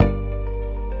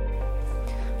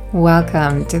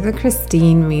Welcome to the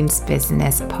Christine Means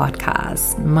Business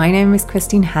podcast. My name is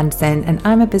Christine Hansen and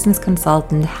I'm a business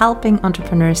consultant helping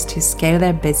entrepreneurs to scale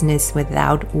their business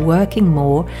without working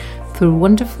more through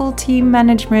wonderful team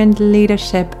management,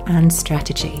 leadership, and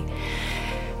strategy.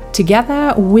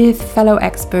 Together with fellow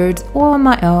experts or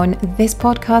my own, this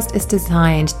podcast is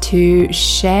designed to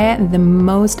share the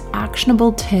most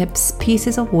actionable tips,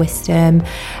 pieces of wisdom,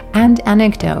 and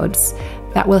anecdotes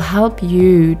that will help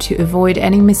you to avoid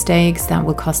any mistakes that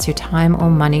will cost you time or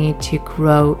money to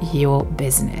grow your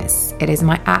business. It is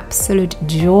my absolute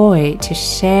joy to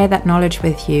share that knowledge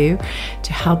with you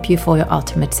to help you for your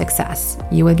ultimate success.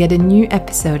 You will get a new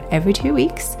episode every 2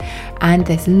 weeks, and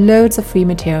there's loads of free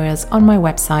materials on my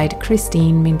website,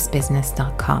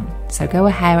 christinemeansbusiness.com. So go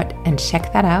ahead and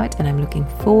check that out, and I'm looking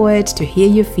forward to hear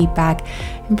your feedback.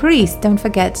 And please don't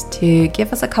forget to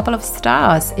give us a couple of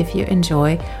stars if you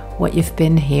enjoy what you've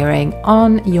been hearing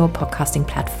on your podcasting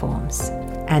platforms.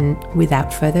 And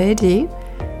without further ado,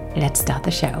 let's start the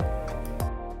show.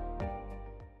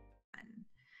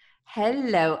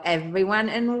 Hello, everyone,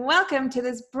 and welcome to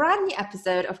this brand new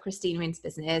episode of Christine Means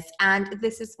Business. And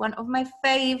this is one of my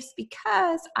faves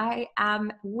because I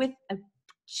am with a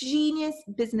genius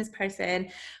business person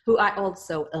who I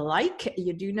also like.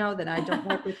 You do know that I don't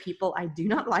work with people I do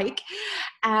not like,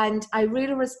 and I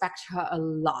really respect her a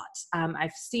lot.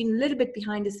 I've seen a little bit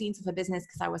behind the scenes of her business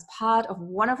because I was part of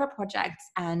one of her projects,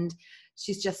 and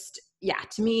she's just,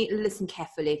 to me, listen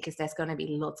carefully because there's going to be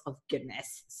lots of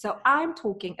goodness. So I'm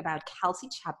talking about Kelsey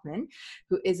Chapman,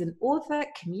 who is an author,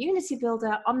 community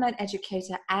builder, online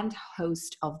educator, and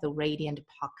host of the Radiant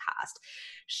podcast.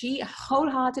 She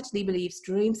wholeheartedly believes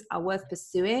dreams are worth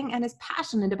pursuing and is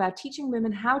passionate about teaching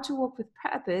women how to walk with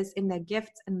purpose in their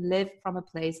gifts and live from a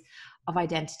place of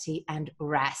identity and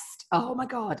rest. Oh my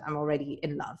God, I'm already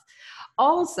in love.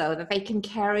 Also, that they can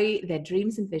carry their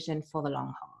dreams and vision for the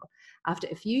long haul. After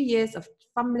a few years of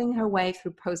fumbling her way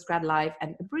through postgrad life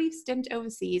and a brief stint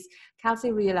overseas,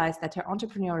 Kelsey realized that her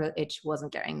entrepreneurial itch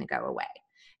wasn't going to go away.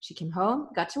 She came home,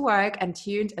 got to work, and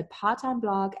tuned a part-time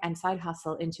blog and side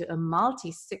hustle into a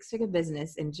multi-six-figure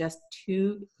business in just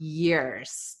 2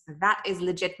 years. That is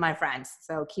legit, my friends,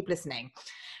 so keep listening.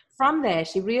 From there,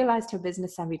 she realized her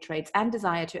business-savvy traits and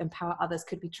desire to empower others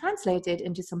could be translated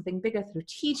into something bigger through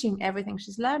teaching everything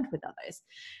she's learned with others.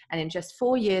 And in just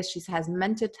 4 years, she has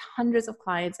mentored hundreds of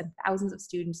clients and thousands of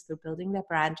students through building their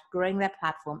brand, growing their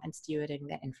platform, and stewarding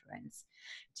their influence.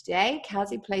 Today,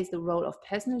 Kelsey plays the role of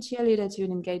personal cheerleader to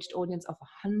an engaged audience of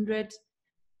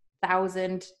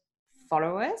 100,000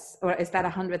 followers, or is that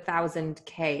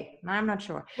 100,000K? I'm not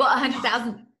sure. Well,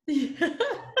 100,000.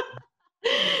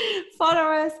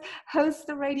 Followers, hosts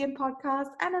the Radiant podcast,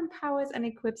 and empowers and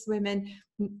equips women.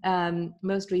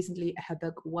 Most recently, her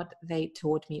book, What They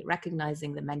Taught Me,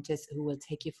 Recognizing the Mentors Who Will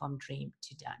Take You From Dream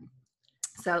to Done.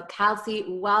 So, Kelsey,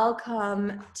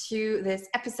 welcome to this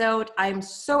episode. I'm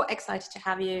so excited to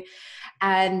have you.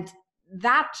 And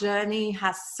that journey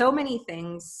has so many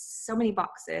things, so many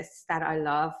boxes that I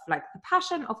love, like the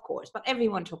passion, of course, but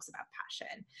everyone talks about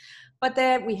passion. But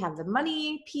then we have the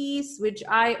money piece, which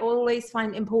I always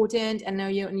find important. And know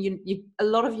you a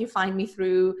lot of you find me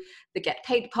through the Get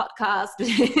Paid podcast.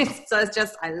 So it's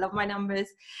just, I love my numbers.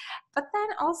 But then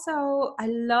also I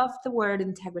love the word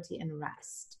integrity and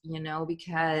rest,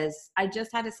 because I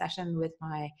just had a session with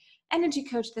my energy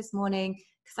coach this morning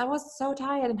because I was so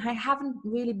tired and I haven't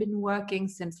really been working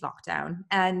since lockdown.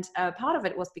 And part of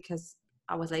it was because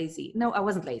I was lazy. No, I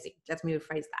wasn't lazy. Let me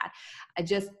rephrase that. I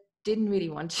just didn't really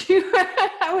want to.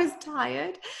 I was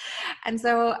tired. And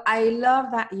so I love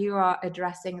that you are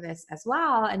addressing this as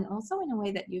well. And also in a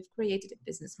way that you've created a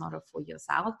business model for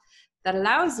yourself that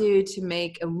allows you to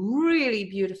make a really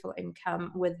beautiful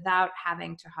income without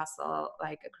having to hustle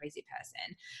like a crazy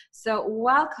person. So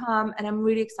welcome. And I'm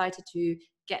really excited to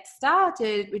get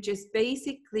started, which is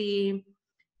basically,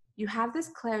 you have this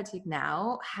clarity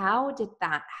now. How did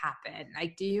that happen?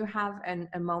 Like, do you have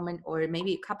a moment or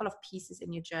maybe a couple of pieces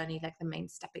in your journey, like the main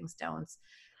stepping stones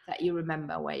that you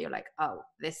remember where you're like, oh,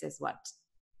 this is what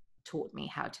taught me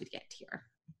how to get here?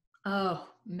 Oh,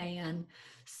 man.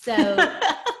 So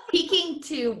speaking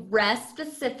to rest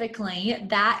specifically,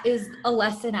 that is a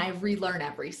lesson I relearn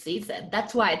every season.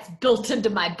 That's why it's built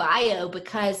into my bio,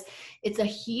 because it's a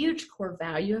huge core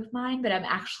value of mine, but I'm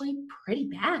actually pretty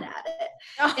bad at it.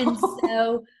 Oh. And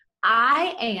so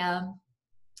I am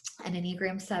an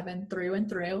Enneagram 7 through and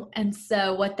through. And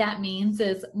so what that means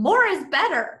is more is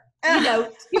better.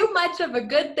 Too much of a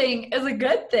good thing is a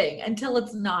good thing until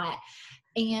it's not.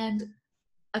 And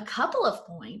a couple of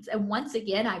points, and once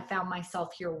again, I found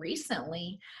myself here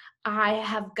recently. I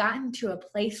have gotten to a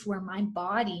place where my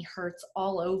body hurts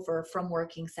all over from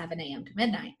working 7 a.m. to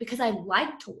midnight because I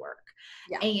like to work.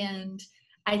 Yeah. And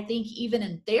I think even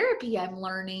in therapy, I'm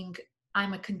learning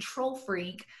I'm a control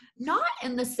freak, not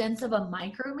in the sense of a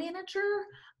micromanager.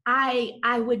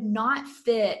 I would not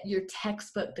fit your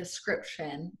textbook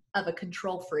description of a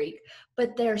control freak,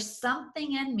 but there's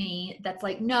something in me that's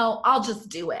like, no, I'll just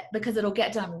do it because it'll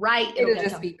get done right. It'll get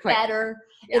just done be quick. better.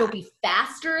 Yeah. It'll be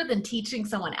faster than teaching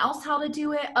someone else how to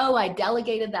do it. Oh, I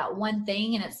delegated that one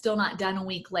thing and it's still not done a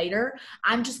week later.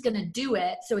 I'm just going to do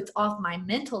it. So it's off my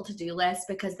mental to-do list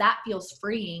because that feels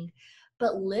freeing.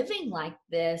 But living like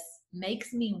this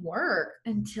makes me work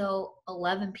until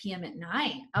 11 p.m. at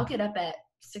night. I'll get up at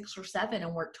 6 or 7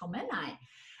 and work till midnight.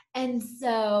 And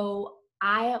so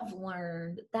I have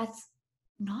learned that's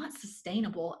not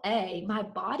sustainable. My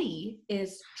body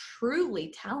is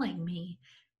truly telling me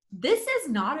this is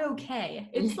not okay.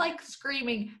 It's like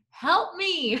screaming, help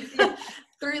me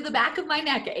through the back of my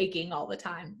neck aching all the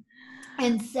time.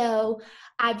 And so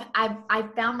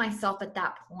I've found myself at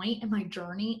that point in my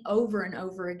journey over and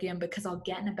over again because I'll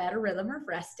get in a better rhythm of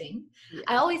resting. Yeah.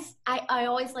 I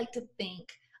always like to think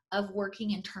of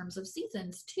working in terms of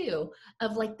seasons too,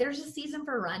 of like, there's a season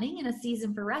for running and a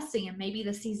season for resting. And maybe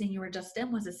the season you were just in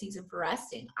was a season for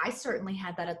resting. I certainly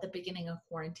had that at the beginning of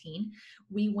quarantine.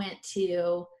 We went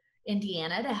to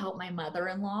Indiana to help my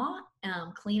mother-in-law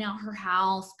clean out her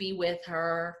house, be with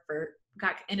her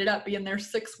ended up being there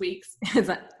 6 weeks.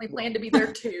 We planned to be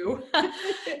there 2.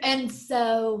 And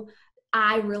so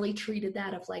I really treated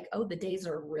that of like, oh, the days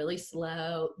are really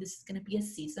slow. This is going to be a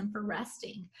season for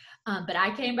resting. But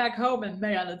I came back home and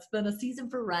man, it's been a season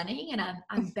for running. And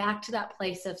I'm back to that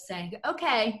place of saying,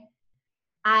 okay,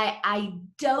 I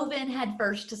dove in head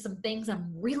first to some things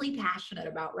I'm really passionate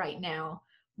about right now,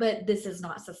 but this is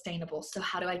not sustainable. So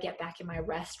how do I get back in my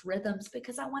rest rhythms?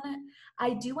 Because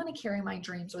I do want to carry my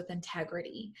dreams with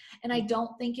integrity. And I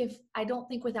don't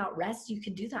think without rest, you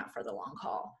can do that for the long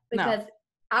haul. Because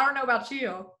I don't know about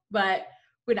you, but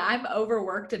when I'm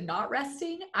overworked and not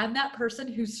resting, I'm that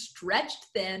person who's stretched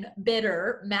thin,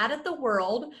 bitter, mad at the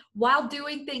world while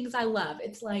doing things I love.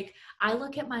 It's like, I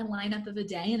look at my lineup of a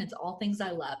day and it's all things I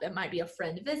love. It might be a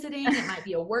friend visiting. It might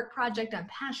be a work project I'm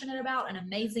passionate about, an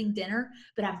amazing dinner,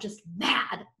 but I'm just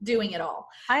mad doing it all.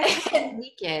 I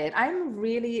weak it. I'm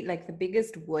really like the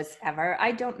biggest wuss ever.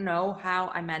 I don't know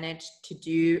how I managed to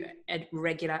do a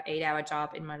regular 8-hour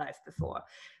job in my life before.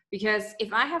 Because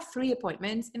if I have 3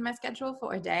 appointments in my schedule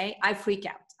for a day, I freak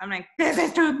out. I'm like, this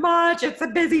is too much. It's a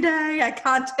busy day. I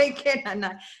can't take it. And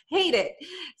I hate it.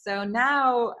 So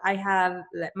now I have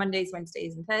Mondays,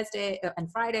 Wednesdays, and Thursdays and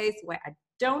Fridays where I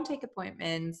don't take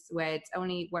appointments, where it's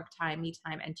only work time, me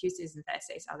time, and Tuesdays and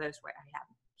Thursdays are those where I have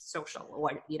social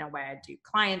or, where I do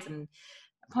clients and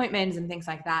appointments and things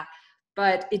like that.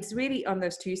 But it's really on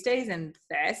those Tuesdays and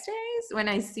Thursdays when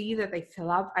I see that they fill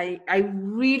up, I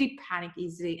really panic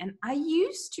easily. And I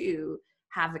used to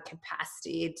have the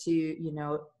capacity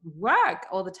to, work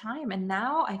all the time. And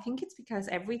now I think it's because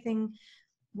everything,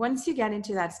 once you get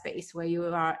into that space where you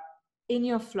are in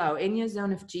your flow, in your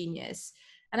zone of genius,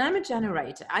 and I'm a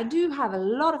generator, I do have a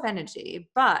lot of energy,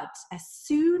 but as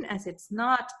soon as it's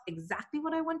not exactly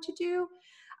what I want to do,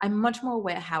 I'm much more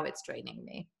aware how it's draining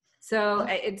me. So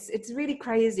it's really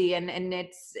crazy. And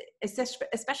it's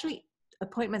especially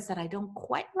appointments that I don't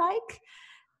quite like.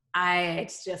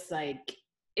 It's just like,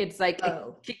 it's like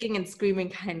a kicking and screaming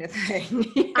kind of thing.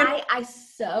 I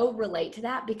so relate to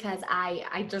that because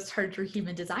I just heard your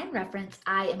human design reference.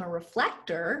 I am a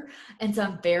reflector. And so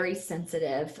I'm very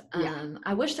sensitive.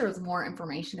 I wish there was more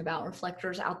information about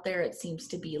reflectors out there. It seems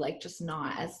to be like just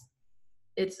not as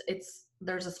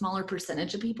there's a smaller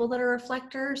percentage of people that are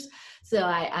reflectors. So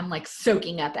I'm like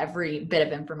soaking up every bit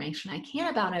of information I can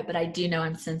about it, but I do know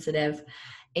I'm sensitive.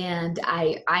 And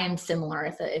I am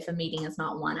similar. If a meeting is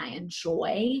not one I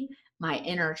enjoy, my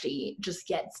energy just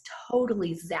gets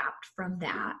totally zapped from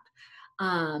that.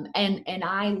 And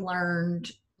I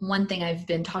learned one thing I've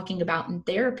been talking about in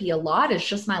therapy a lot is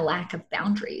just my lack of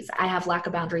boundaries. I have lack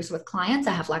of boundaries with clients.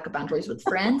 I have lack of boundaries with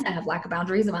friends. I have lack of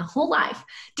boundaries in my whole life.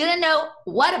 Didn't know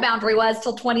what a boundary was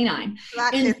till 29.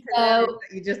 And so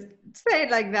you just say it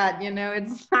like that,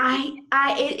 it's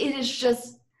it is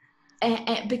just,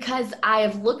 and because I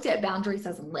have looked at boundaries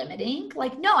as limiting,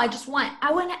 like, no, I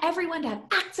want everyone to have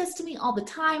access to me all the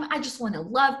time. I just want to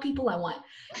love people. I want,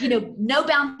 no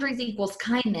boundaries equals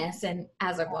kindness. And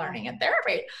as I'm learning in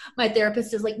therapy, my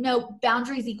therapist is like, no,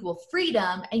 boundaries equal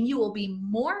freedom, and you will be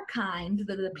more kind to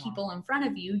the people in front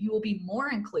of you. You will be more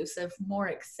inclusive, more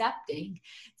accepting.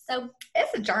 So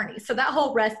it's a journey. So that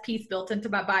whole rest piece built into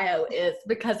my bio is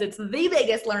because it's the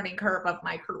biggest learning curve of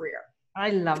my career.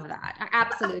 I love that. I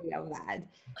absolutely love that.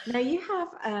 Now you have,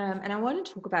 and I want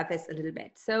to talk about this a little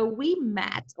bit. So we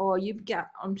met, or you got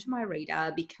onto my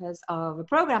radar because of a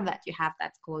program that you have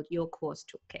that's called Your Course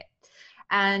Toolkit.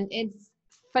 And it's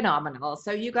phenomenal.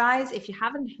 So you guys, if you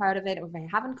haven't heard of it, or if you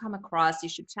haven't come across, you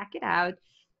should check it out.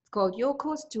 It's called Your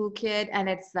Course Toolkit. And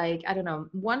it's like, I don't know,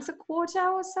 once a quarter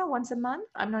or so, once a month.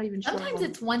 I'm not even sure. Sometimes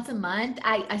it's once a month.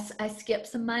 I skip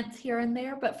some months here and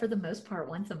there, but for the most part,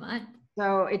 once a month.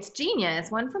 So it's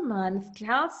genius. Once a month,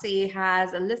 Kelsey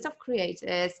has a list of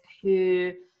creators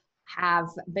who have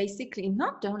basically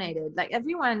not donated. Like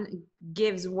everyone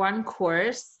gives one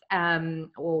course or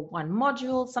one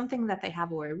module, something that they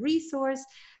have, or a resource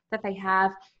that they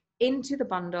have into the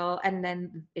bundle. And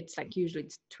then it's like usually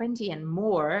it's 20 and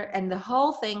more. And the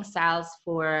whole thing sells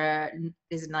for,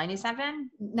 is it 97?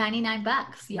 $99.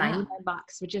 Yeah. $99,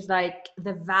 which is like,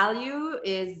 the value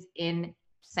is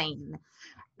insane.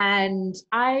 And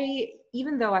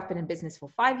even though I've been in business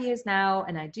for 5 years now,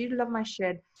 and I do love my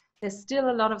shit, there's still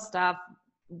a lot of stuff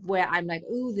where I'm like,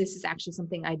 oh, this is actually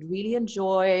something I'd really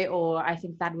enjoy, or I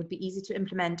think that would be easy to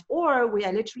implement. Or where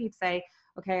I literally say,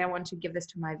 okay, I want to give this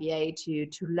to my VA to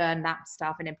learn that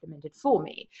stuff and implement it for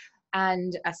me.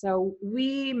 And so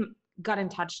we got in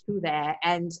touch through there.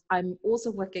 And I'm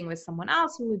also working with someone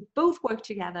else who would both work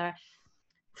together,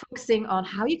 focusing on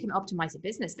how you can optimize a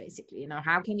business, basically. You know,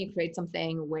 how can you create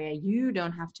something where you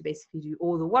don't have to basically do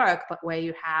all the work, but where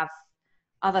you have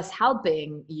others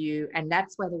helping you. And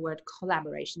that's where the word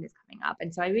collaboration is coming up.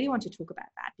 And so I really want to talk about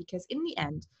that, because in the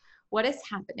end, what is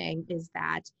happening is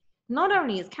that not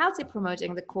only is Kelsey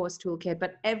promoting the course toolkit,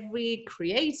 but every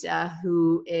creator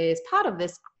who is part of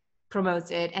this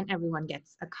promotes it, and everyone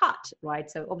gets a cut,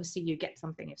 right? So obviously you get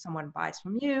something if someone buys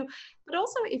from you, but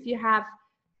also if you have,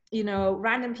 you know,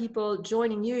 random people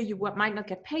joining you, you might not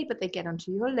get paid, but they get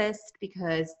onto your list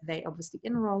because they obviously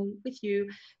enroll with you.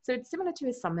 So it's similar to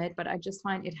a summit, but I just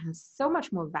find it has so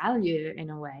much more value in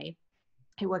a way.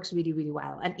 It works really, really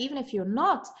well. And even if you're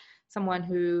not someone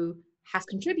who has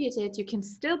contributed, you can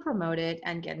still promote it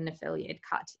and get an affiliate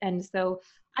cut. And so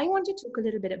I want to talk a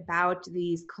little bit about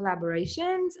these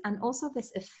collaborations and also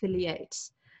this affiliate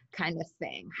kind of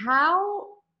thing. How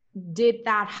did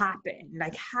that happen?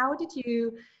 Like, how did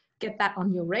you get that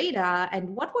on your radar, and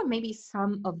what were maybe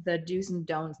some of the do's and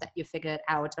don'ts that you figured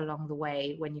out along the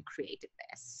way when you created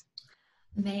this?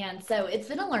 Man, so it's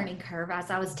been a learning curve.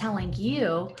 As I was telling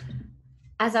you,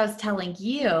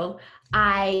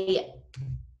 I,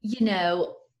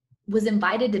 was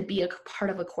invited to be a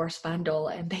part of a course bundle,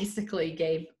 and basically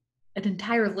gave an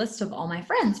entire list of all my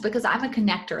friends, because I'm a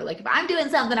connector. Like if I'm doing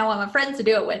something, I want my friends to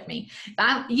do it with me.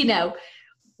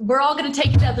 We're all going to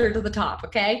take each other to the top.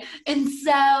 Okay. And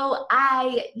so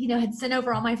I, had sent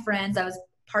over all my friends. I was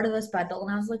part of this bundle,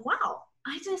 and I was like, wow,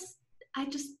 I just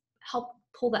helped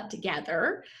pull that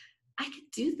together. I could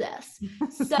do this.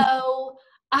 So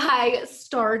I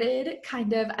started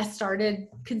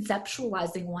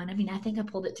conceptualizing one. I mean, I think I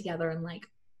pulled it together in like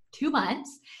 2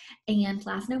 months. And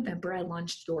last November, I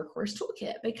launched Your Course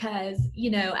Toolkit because,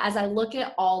 as I look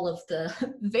at all of the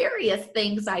various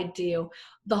things I do,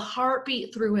 the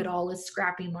heartbeat through it all is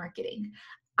scrappy marketing.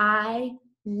 I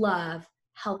love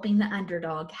helping the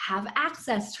underdog have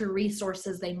access to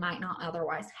resources they might not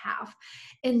otherwise have.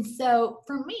 And so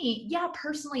for me,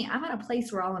 personally, I'm at a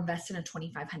place where I'll invest in a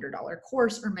 $2,500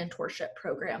 course or mentorship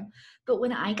program. But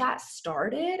when I got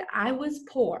started, I was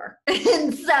poor.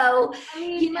 And so,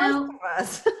 most of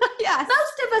us, yes,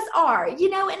 most of us are, and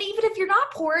even if you're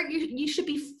not poor, you should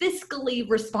be fiscally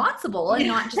responsible and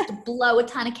not just blow a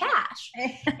ton of cash.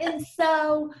 And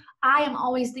so I am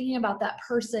always thinking about that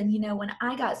person. When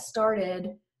I got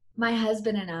started, my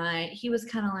husband and I, he was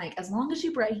kind of like, as long as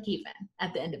you break even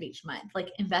at the end of each month, like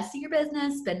invest in your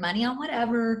business, spend money on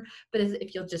whatever, but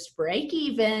if you'll just break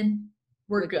even,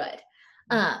 we're good.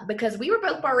 Because we were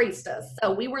both baristas.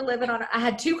 So we were living I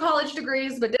had 2 college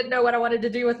degrees, but didn't know what I wanted to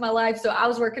do with my life. So I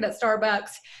was working at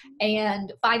Starbucks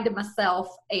and finding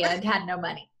myself and had no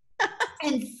money.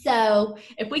 And so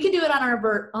if we can do it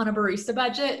on a barista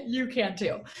budget, you can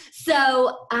too.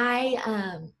 So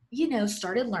I,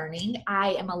 started learning.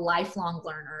 I am a lifelong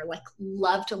learner, like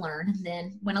love to learn. And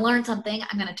then when I learn something,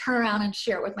 I'm going to turn around and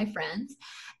share it with my friends.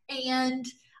 And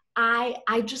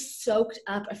I just soaked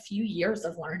up a few years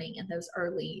of learning in those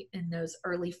early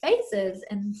phases.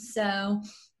 And so,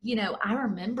 I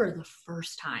remember the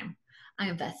first time I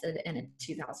invested in a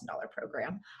 $2,000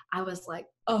 program. I was like,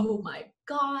 oh my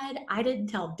God, I didn't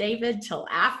tell David till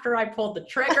after I pulled the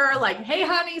trigger. Like, hey,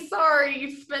 honey, sorry,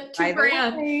 you spent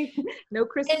 $2,000. No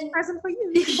Christmas present for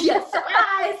you. Yes,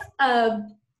 surprise.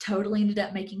 Totally ended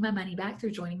up making my money back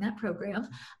through joining that program.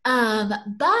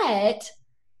 But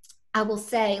I will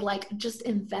say, like, just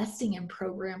investing in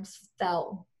programs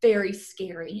felt very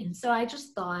scary. And so I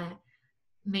just thought,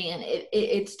 man,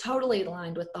 it's totally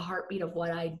aligned with the heartbeat of what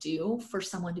I do for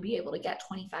someone to be able to get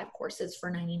 25 courses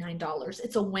for $99.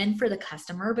 It's a win for the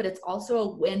customer, but it's also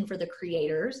a win for the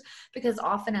creators, because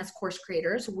often as course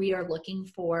creators, we are looking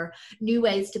for new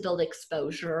ways to build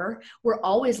exposure. We're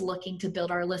always looking to build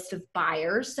our list of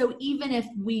buyers. So even if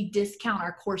we discount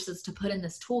our courses to put in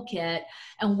this toolkit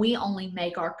and we only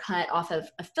make our cut off of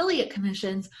affiliate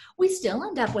commissions, we still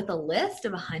end up with a list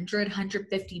of 100,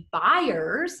 150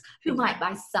 buyers who might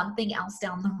buy something else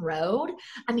down the road.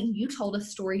 I mean, you told a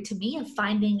story to me of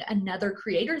finding another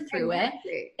creator through it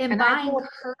and buying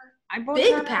her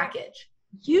big package.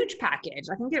 Huge package.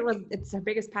 I think it's her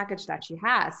biggest package that she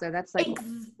has. So that's like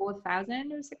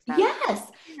 4,000 or 6,000.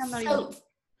 Yes. So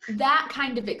that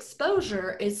kind of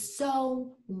exposure is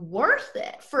so worth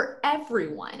it for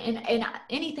everyone. And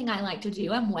anything I like to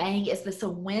do, I'm weighing, is this a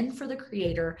win for the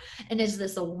creator and is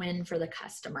this a win for the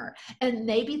customer? And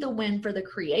maybe the win for the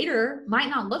creator might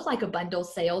not look like a bundle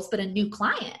sales, but a new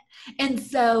client. And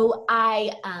so I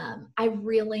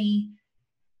really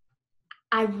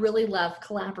love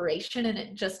collaboration, and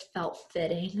it just felt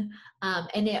fitting.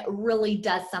 And it really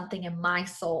does something in my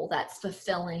soul that's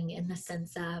fulfilling, in the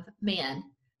sense of, man,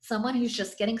 someone who's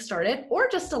just getting started or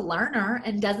just a learner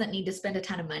and doesn't need to spend a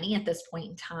ton of money at this point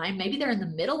in time. Maybe they're in the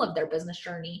middle of their business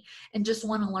journey and just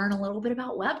want to learn a little bit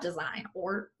about web design,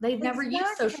 or they've never used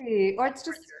social media. Or it's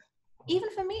just,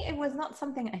 even for me, it was not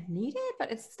something I needed,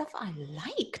 but it's stuff I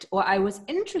liked or I was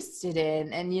interested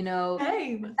in. And, you know,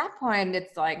 at that point,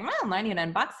 it's like, well,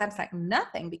 $99, that's like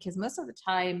nothing, because most of the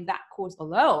time that course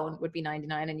alone would be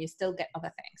 $99 and you still get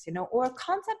other things, you know, or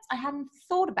concepts I hadn't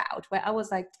thought about, where I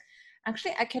was like,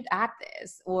 actually, I could add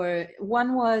this. Or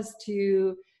one was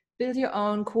to build your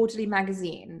own quarterly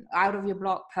magazine out of your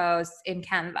blog posts in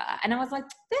Canva. And I was like,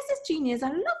 this is genius. I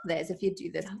love this if you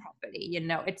do this properly. You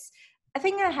know, I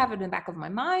think I have it in the back of my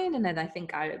mind, and then I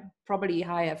think I probably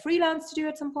hire freelance to do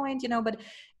at some point, you know, but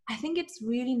I think it's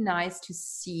really nice to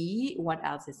see what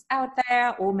else is out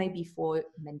there, or maybe for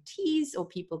mentees or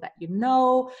people that you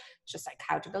know, just like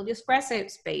how to build your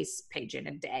Squarespace page in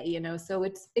a day, you know. So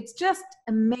it's just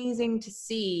amazing to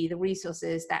see the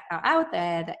resources that are out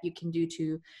there that you can do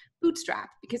to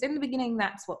bootstrap, because in the beginning,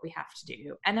 that's what we have to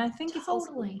do. And I think it's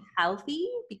also healthy,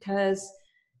 because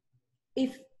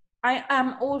if I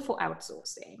am all for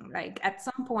outsourcing, like at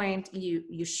some point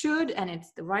you should, and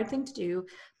it's the right thing to do.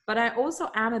 But I also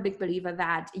am a big believer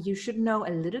that you should know a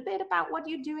little bit about what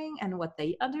you're doing and what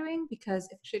they are doing, because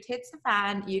if shit hits the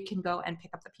fan, you can go and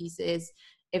pick up the pieces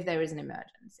if there is an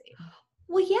emergency.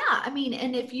 Well, yeah. I mean,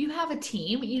 and if you have a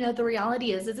team, you know, the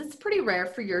reality is it's pretty rare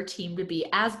for your team to be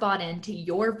as bought into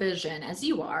your vision as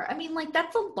you are. I mean, like,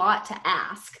 that's a lot to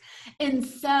ask. And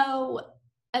so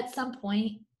at some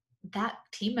point, that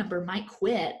team member might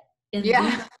quit in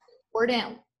the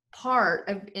important part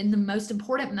of, in the most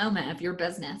important moment of your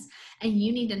business, and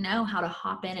you need to know how to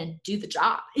hop in and do the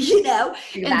job, you know.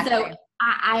 Exactly. And so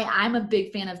I'm a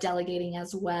big fan of delegating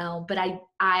as well, but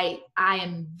I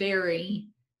am very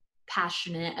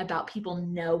passionate about people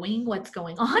knowing what's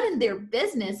going on in their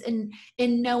business, and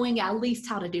knowing at least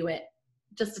how to do it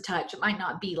just a touch. It might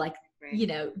not be like, you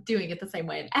know, doing it the same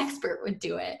way an expert would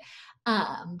do it.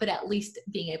 But at least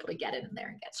being able to get it in there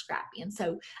and get scrappy. And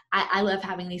so I love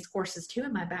having these courses too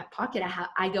in my back pocket.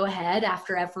 I go ahead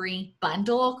after every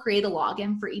bundle, create a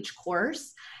login for each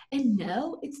course, and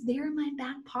know it's there in my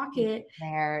back pocket.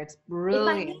 It's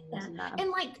brilliant. And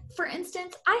like, for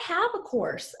instance, I have a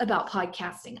course about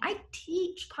podcasting. I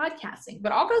teach podcasting,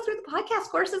 but I'll go through the podcast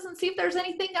courses and see if there's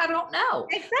anything I don't know.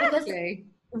 Exactly.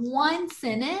 Because one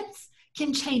sentence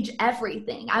can change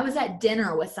everything. I was at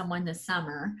dinner with someone this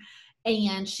summer,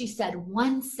 and she said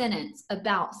one sentence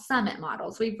about summit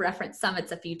models. We've referenced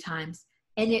summits a few times,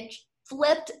 and it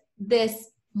flipped this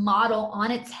model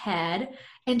on its head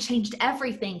and changed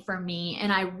everything for me.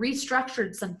 And I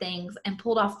restructured some things and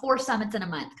pulled off 4 summits in a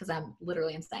month, because I'm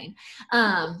literally insane.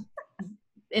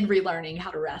 In relearning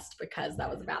how to rest, because that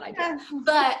was a bad idea.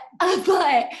 But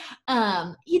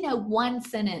you know, one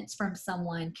sentence from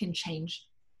someone can change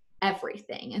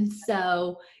everything. And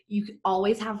so you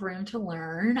always have room to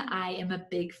learn. I am a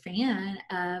big fan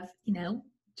of, you know,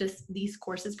 just these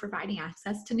courses providing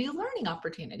access to new learning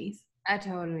opportunities. I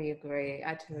totally agree.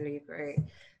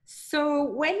 So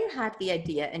when you had the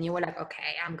idea and you were like,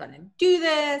 okay, I'm going to do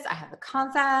this, I have a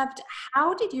concept,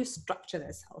 how did you structure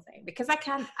this whole thing? Because I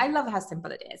love how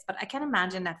simple it is, but I can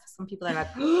imagine that for some people they're like,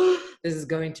 oh, this is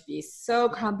going to be so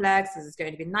complex. This is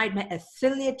going to be a nightmare.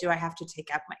 Affiliate, do I have to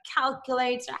take out my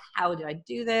calculator? How do I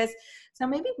do this? So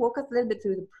maybe walk us a little bit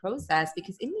through the process,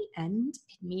 because in the end,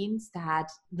 it means that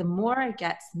the more it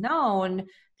gets known,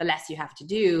 the less you have to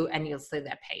do, and you'll see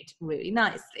they're paid really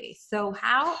nicely. So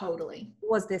how Totally.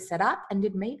 was this set up? And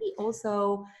did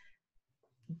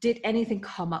anything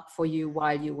come up for you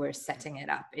while you were setting it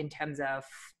up in terms of,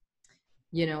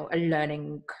 a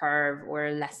learning curve or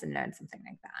a lesson learned, something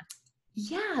like that?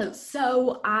 Yeah,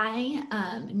 so I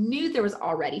knew there was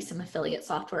already some affiliate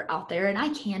software out there, and I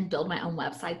can build my own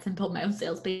websites and build my own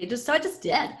sales pages. So I just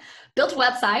did. Built a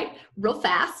website real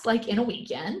fast, like in a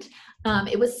weekend.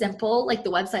 It was simple. Like,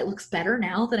 the website looks better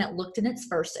now than it looked in its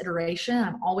first iteration.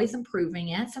 I'm always improving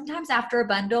it. Sometimes after a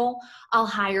bundle, I'll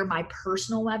hire my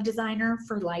personal web designer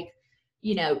for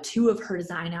 2 of her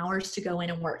design hours to go in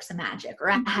and work some magic.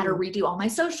 Or I had to redo all my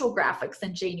social graphics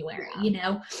in January,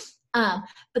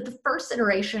 But the first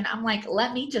iteration, I'm like,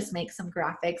 let me just make some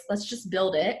graphics. Let's just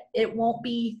build it. It won't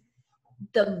be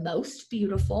the most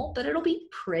beautiful, but it'll be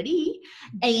pretty.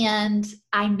 And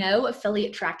I know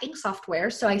affiliate tracking software,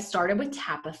 so I started with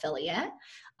Tap Affiliate.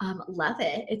 Love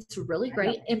it. It's really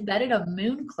great. Embedded a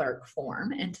Moonclerk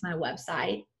form into my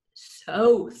website.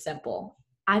 So simple.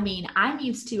 I mean,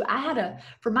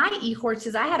 for my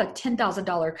eHorses, I had a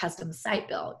 $10,000 custom site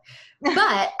built,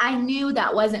 but I knew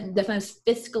that wasn't the most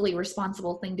fiscally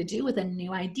responsible thing to do with a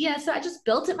new idea. So I just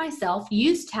built it myself,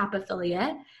 used Tap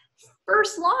Affiliate.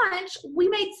 First launch, we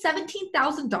made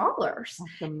 $17,000.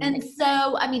 And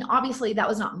so, I mean, obviously that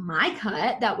was not my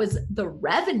cut. That was the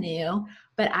revenue,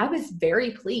 but I was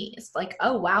very pleased. Like,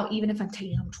 oh, wow, even if I'm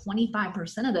taking home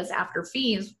 25% of this after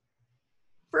fees,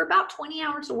 for about 20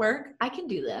 hours of work, I can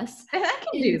do this. I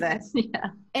can do this.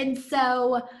 Yeah. And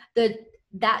so that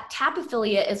Tap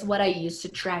Affiliate is what I used to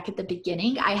track at the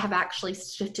beginning. I have actually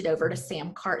shifted over to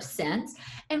Samcart since.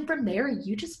 And from there,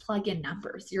 you just plug in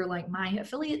numbers. You're like, my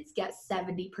affiliates get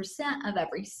 70% of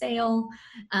every sale.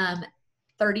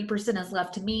 30% is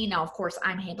left to me. Now, of course,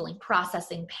 I'm handling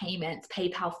processing, payments,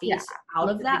 PayPal fees out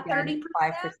of that 30%.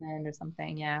 5% or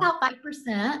something, yeah. About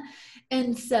 5%.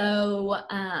 And so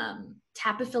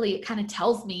Tap Affiliate kind of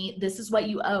tells me this is what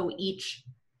you owe each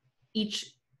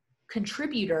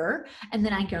contributor. And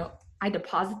then I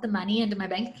deposit the money into my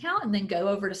bank account and then go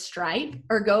over to Stripe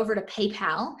or go over to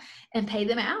PayPal and pay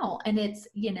them out. And it's,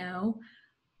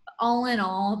 all in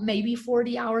all, maybe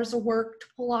 40 hours of work to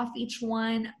pull off each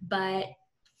one. But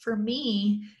for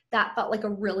me, that felt like a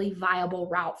really viable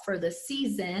route for the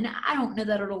season. I don't know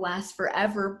that it'll last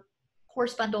forever.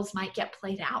 Course bundles might get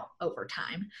played out over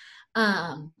time.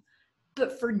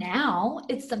 But for now,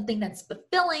 it's something that's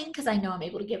fulfilling because I know I'm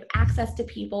able to give access to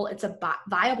people. It's a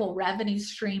viable revenue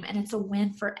stream, and it's a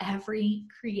win for every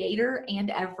creator and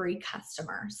every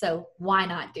customer. So why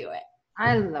not do it?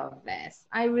 I love this.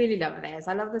 I really love this.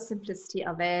 I love the simplicity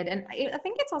of it. And I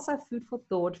think it's also food for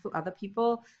thought for other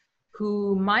people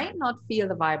who might not feel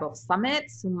the vibe of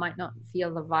summits, who might not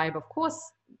feel the vibe of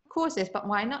courses, but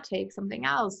why not take something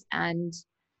else and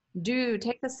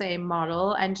take the same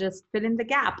model and just fill in the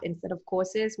gap instead of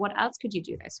courses? What else could you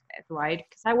do this with, right?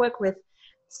 Because I work with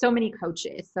so many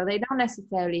coaches, so they don't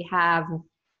necessarily have,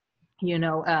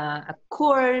 a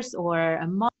course or a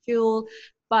module,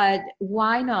 but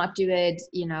why not do it,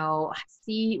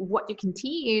 see what you can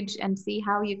teach and see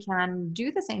how you can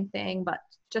do the same thing, but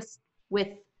just with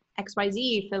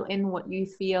XYZ, fill in what you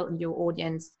feel your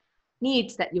audience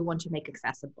needs that you want to make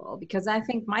accessible. Because I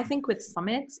think my thing with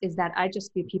summits is that I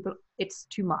just feel people, it's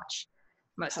too much.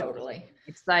 Totally.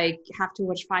 It's like have to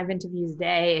watch 5 interviews a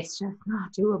day. It's just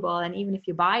not doable. And even if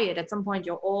you buy it, at some point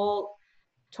you're all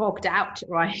talked out,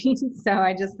 right? So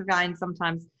I just find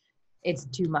sometimes it's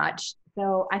too much.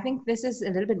 So I think this is a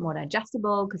little bit more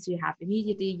digestible because you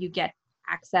get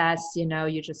access,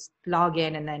 you just log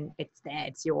in and then it's there,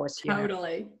 it's yours.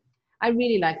 Totally. I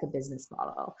really like the business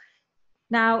model.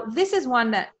 Now, this is one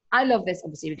that I love this,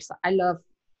 obviously, because I love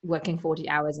working 40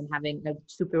 hours and having a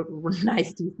super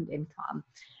nice, decent income.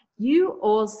 You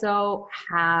also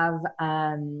have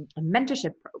a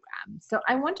mentorship program. So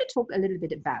I want to talk a little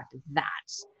bit about that.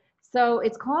 So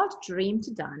it's called Dream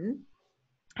to Done.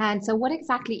 And so what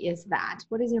exactly is that?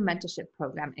 What is your mentorship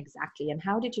program exactly? And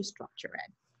how did you structure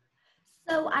it?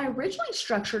 So I originally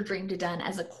structured Dream to Done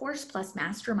as a course plus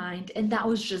mastermind, and that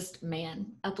was just,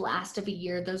 a blast of a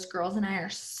year. Those girls and I are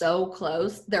so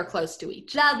close. They're close to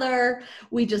each other.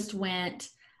 We just went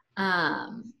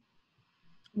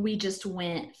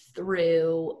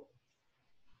through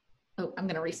Oh, I'm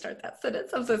going to restart that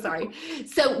sentence. I'm so sorry.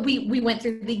 So we went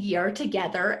through the year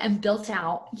together and built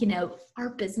out, our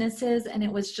businesses. And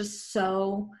it was just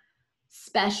so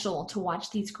special to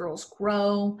watch these girls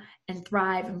grow and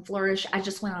thrive and flourish. I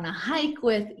just went on a hike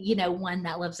with, one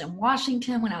that lives in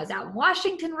Washington when I was out in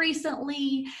Washington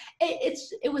recently.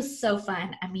 It was so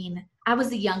fun. I mean, I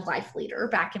was a young life leader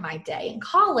back in my day in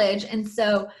college. And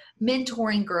so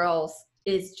mentoring girls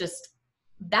is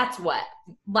that's what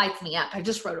lights me up. I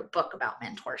just wrote a book about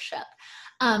mentorship.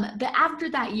 But after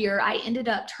that year, I ended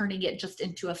up turning it just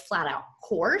into a flat out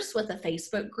course with a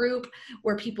Facebook group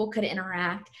where people could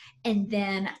interact. And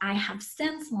then I have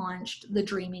since launched the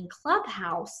Dreaming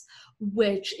Clubhouse,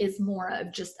 which is more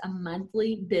of just a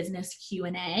monthly business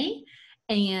Q&A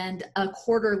and a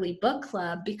quarterly book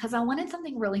club, because I wanted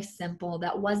something really simple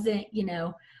that wasn't,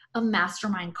 a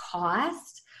mastermind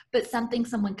cost, but something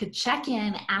someone could check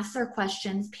in, ask their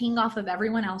questions, ping off of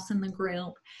everyone else in the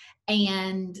group,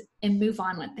 and move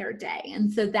on with their day.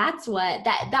 And so that's what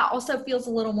that also feels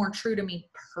a little more true to me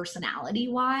personality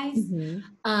wise.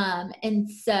 Mm-hmm.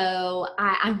 And so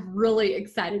I'm really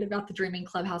excited about the Dreaming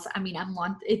Clubhouse. I mean,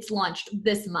 it's launched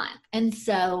this month. And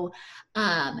so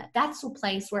that's a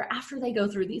place where after they go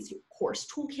through these course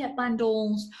toolkit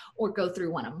bundles or go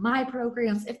through one of my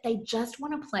programs, if they just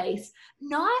want a place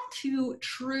not to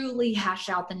truly hash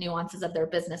out the nuances of their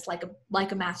business like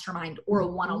a mastermind or a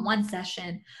one-on-one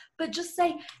session, but just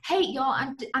say, hey, y'all,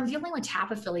 I'm dealing with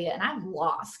TAP affiliate and I'm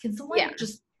lost. Can someone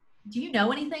do you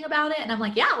know anything about it? And I'm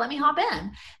like, yeah, let me hop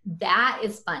in. That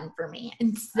is fun for me.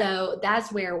 And so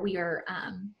that's where we are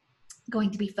going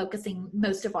to be focusing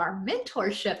most of our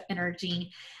mentorship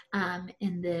energy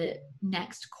in the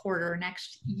next quarter,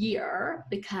 next year,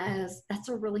 because that's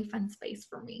a really fun space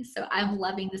for me. So I'm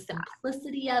loving the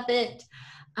simplicity of it.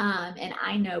 And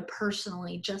I know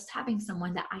personally, just having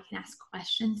someone that I can ask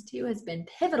questions to has been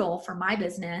pivotal for my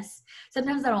business.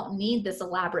 Sometimes I don't need this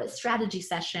elaborate strategy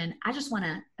session. I just want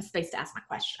a space to ask my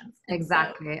questions. And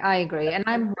exactly. I agree. And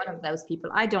I'm one of those people.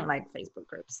 I don't like Facebook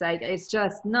groups. Like, it's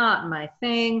just not my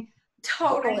thing.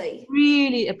 Totally. I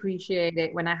really appreciate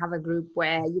it when I have a group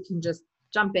where you can just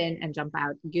jump in and jump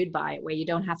out, goodbye, where you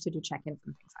don't have to do check-ins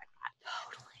and things like that.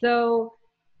 Totally. So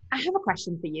I have a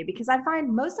question for you, because I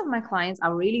find most of my clients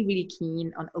are really, really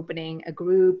keen on opening a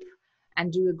group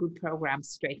and do a group program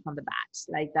straight from the bat.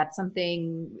 Like, that's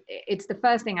something, it's the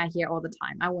first thing I hear all the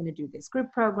time. I want to do this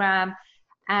group program.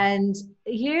 And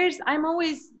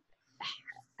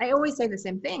I always say the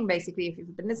same thing. Basically, if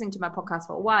you've been listening to my podcast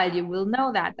for a while, you will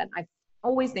know that I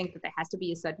always think that there has to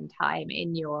be a certain time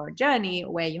in your journey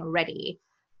where you're ready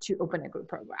to open a group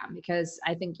program, because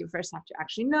I think you first have to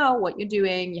actually know what you're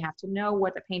doing. You have to know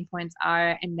what the pain points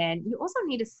are. And then you also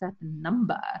need a certain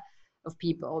number of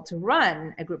people to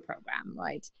run a group program,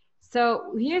 right?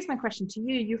 So here's my question to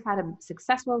you. You've had a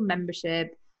successful mentorship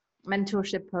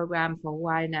program for a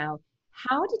while now.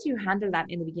 How did you handle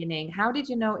that in the beginning? How did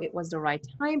you know it was the right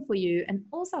time for you? And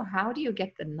also, how do you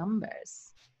get the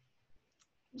numbers?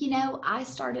 I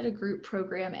started a group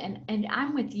program, and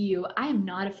I'm with you. I am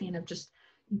not a fan of just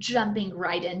jumping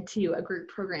right into a group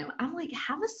program. I'm like,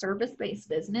 have a service-based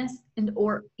business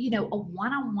or a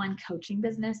one-on-one coaching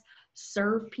business,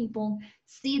 serve people,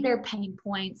 see their pain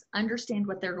points, understand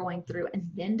what they're going through, and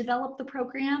then develop the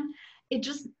program. It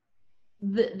just,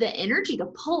 the energy to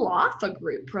pull off a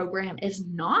group program is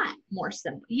not more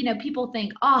simple. People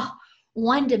think,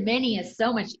 one-to-many is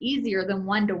so much easier than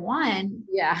one-to-one.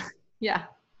 Yeah.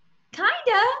 Kinda,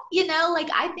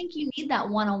 I think you need that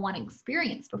one-on-one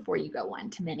experience before you go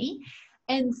one-to-many.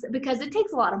 And because it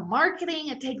takes a lot of marketing,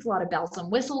 it takes a lot of bells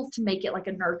and whistles to make it like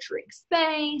a nurturing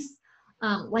space.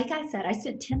 Like I said, I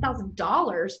spent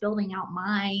 $10,000 building out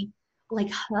my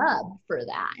hub for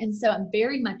that. And so I'm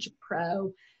very much a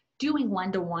pro doing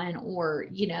one-to-one or,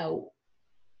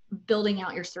 building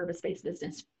out your service-based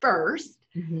business first,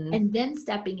 and then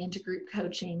stepping into group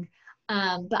coaching.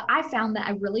 But I found that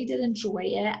I really did enjoy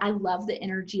it. I love the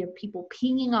energy of people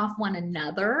pinging off one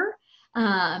another,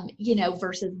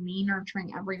 versus me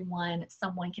nurturing everyone.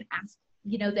 Someone can ask,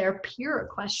 their peer a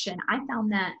question. I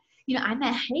found that, I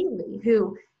met Haley,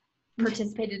 who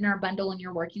participated in our bundle and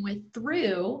you're working with,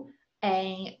 through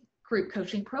a group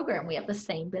coaching program. We have the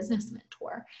same business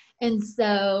mentor. And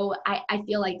so I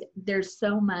feel like there's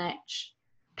so much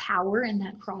power in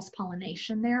that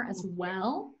cross-pollination there as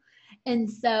well.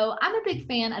 And so I'm a big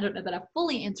fan. I don't know that I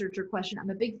fully answered your question. I'm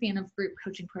a big fan of group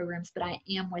coaching programs, but I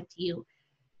am with you.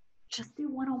 Just do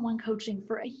one-on-one coaching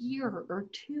for a year or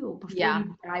two before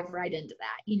you dive right into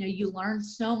that. You learn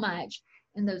so much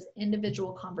in those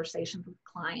individual conversations with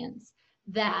clients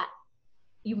that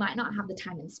you might not have the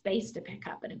time and space to pick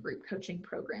up in a group coaching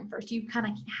program first. You kind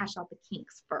of hash out the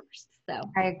kinks first. So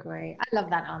I agree. I love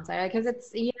that answer because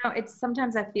it's, it's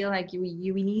sometimes I feel like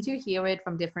we need to hear it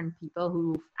from different people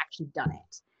who've actually done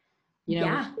it.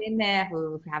 Who've been there,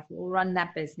 who have run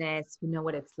that business, who know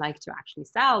what it's like to actually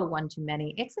sell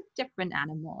one-to-many. It's a different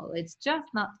animal. It's just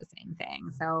not the same thing.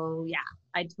 So yeah,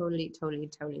 I totally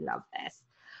love this.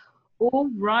 All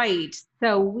right.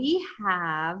 So we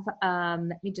have,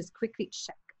 let me just quickly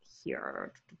check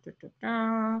here.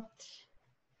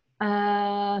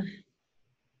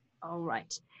 All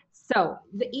right. So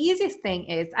the easiest thing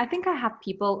is, I think I have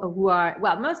people who are,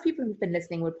 most people who've been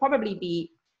listening would probably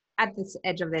be at this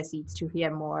edge of their seats to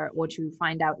hear more or to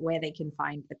find out where they can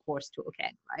find the course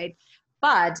toolkit, right?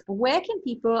 But where can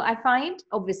people, I find,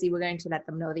 obviously we're going to let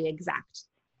them know the exact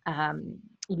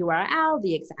URL,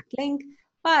 the exact link.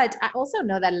 But I also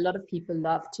know that a lot of people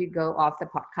love to go off the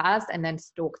podcast and then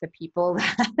stalk the people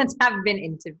that have been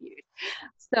interviewed.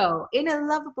 So in a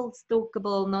lovable,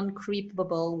 stalkable,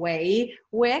 non-creepable way,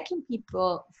 where can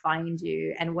people find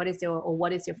you, and what is your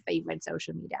favorite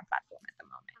social media platform at the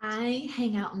moment? I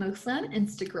hang out mostly on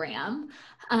Instagram,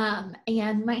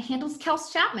 and my handle's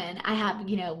Kels Chapman. I have,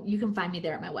 you can find me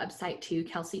there at my website too,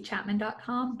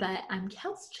 kelseychapman.com, but I'm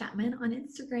Kels Chapman on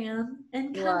Instagram,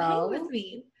 and come hang with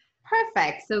me.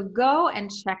 Perfect. So go and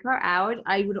check her out.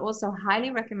 I would also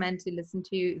highly recommend to listen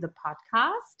to the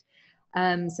podcast.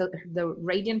 So the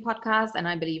Radiant podcast, and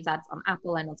I believe that's on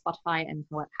Apple and on Spotify and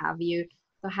what have you.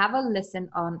 So have a listen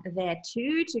on there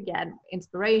too to get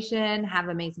inspiration, have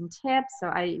amazing tips. So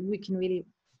I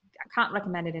can't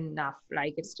recommend it enough.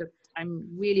 Like, it's just, I'm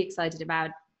really excited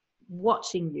about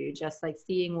watching you, just like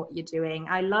seeing what you're doing.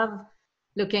 I love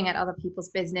looking at other people's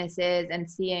businesses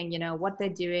and seeing, what they're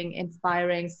doing,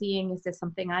 inspiring, seeing is there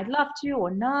something I'd love to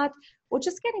or not, or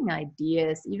just getting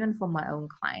ideas even for my own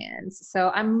clients.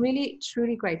 So I'm really,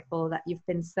 truly grateful that you've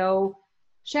been so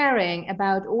sharing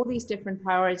about all these different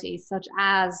priorities, such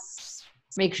as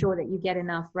make sure that you get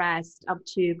enough rest, up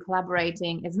to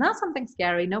collaborating. It's not something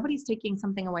scary. Nobody's taking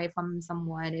something away from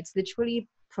someone. It's literally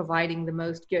providing the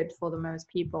most good for the most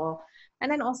people.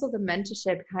 And then also the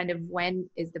mentorship, kind of when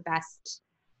is the best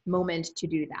moment to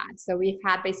do that. So we've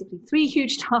had basically 3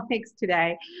 huge topics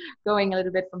today, going a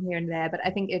little bit from here and there, but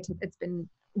I think it's been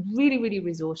really, really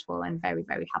resourceful and very,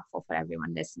 very helpful for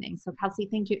everyone listening. So Kelsey,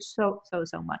 thank you so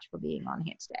much for being on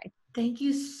here today. Thank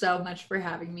you so much for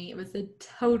having me. It was a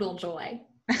total joy.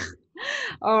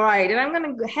 All right. And I'm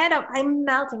going to head up. I'm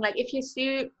melting. Like, if you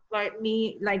see like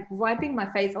me, like wiping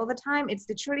my face all the time, it's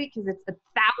literally because it's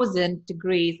 1,000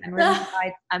 degrees and when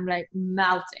I'm like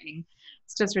melting.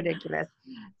 It's just ridiculous.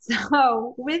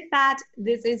 So with that,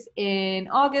 this is in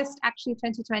August, actually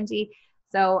 2020.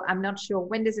 So I'm not sure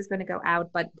when this is going to go out,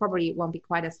 but probably it won't be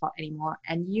quite as hot anymore.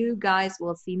 And you guys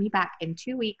will see me back in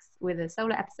 2 weeks with a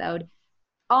solo episode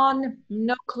on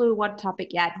no clue what topic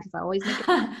yet, because I always make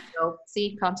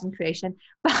a content creation.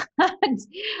 But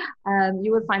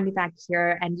you will find me back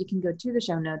here, and you can go to the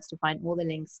show notes to find all the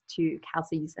links to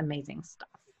Kelsey's amazing stuff.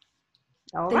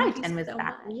 All right. And with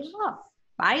that, we are off.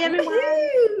 Bye,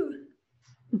 everyone.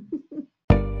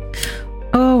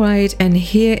 All right, and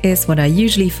here is what I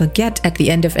usually forget at the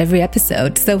end of every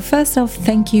episode. So first off,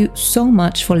 thank you so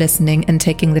much for listening and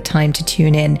taking the time to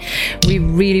tune in. We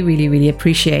really, really, really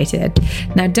appreciate it.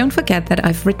 Now, don't forget that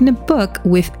I've written a book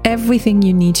with everything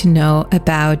you need to know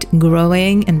about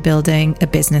growing and building a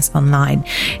business online.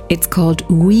 It's called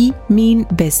We Mean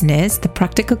Business, the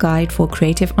practical guide for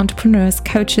creative entrepreneurs,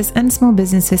 coaches, and small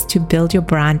businesses to build your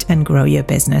brand and grow your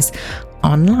business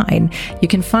online. You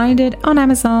can find it on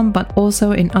Amazon, but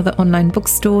also in other online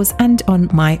bookstores and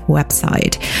on my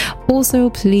website.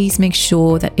 Also, please make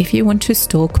sure that if you want to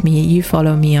stalk me, you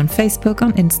follow me on Facebook,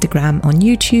 on Instagram, on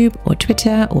YouTube, or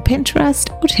Twitter, or Pinterest,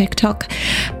 or TikTok.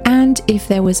 And if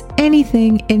there was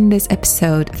anything in this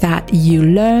episode that you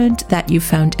learned, that you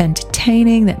found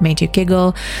entertaining, that made you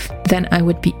giggle, then I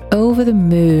would be over the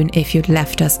moon if you'd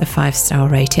left us a 5-star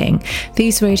rating.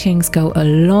 These ratings go a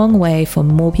long way for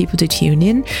more people to tune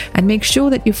in, and make sure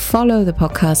that you follow the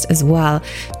podcast as well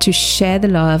to share the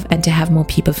love and to have more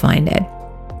people find it.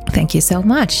 Thank you so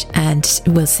much, and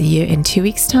we'll see you in 2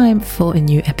 weeks' time for a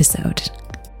new episode.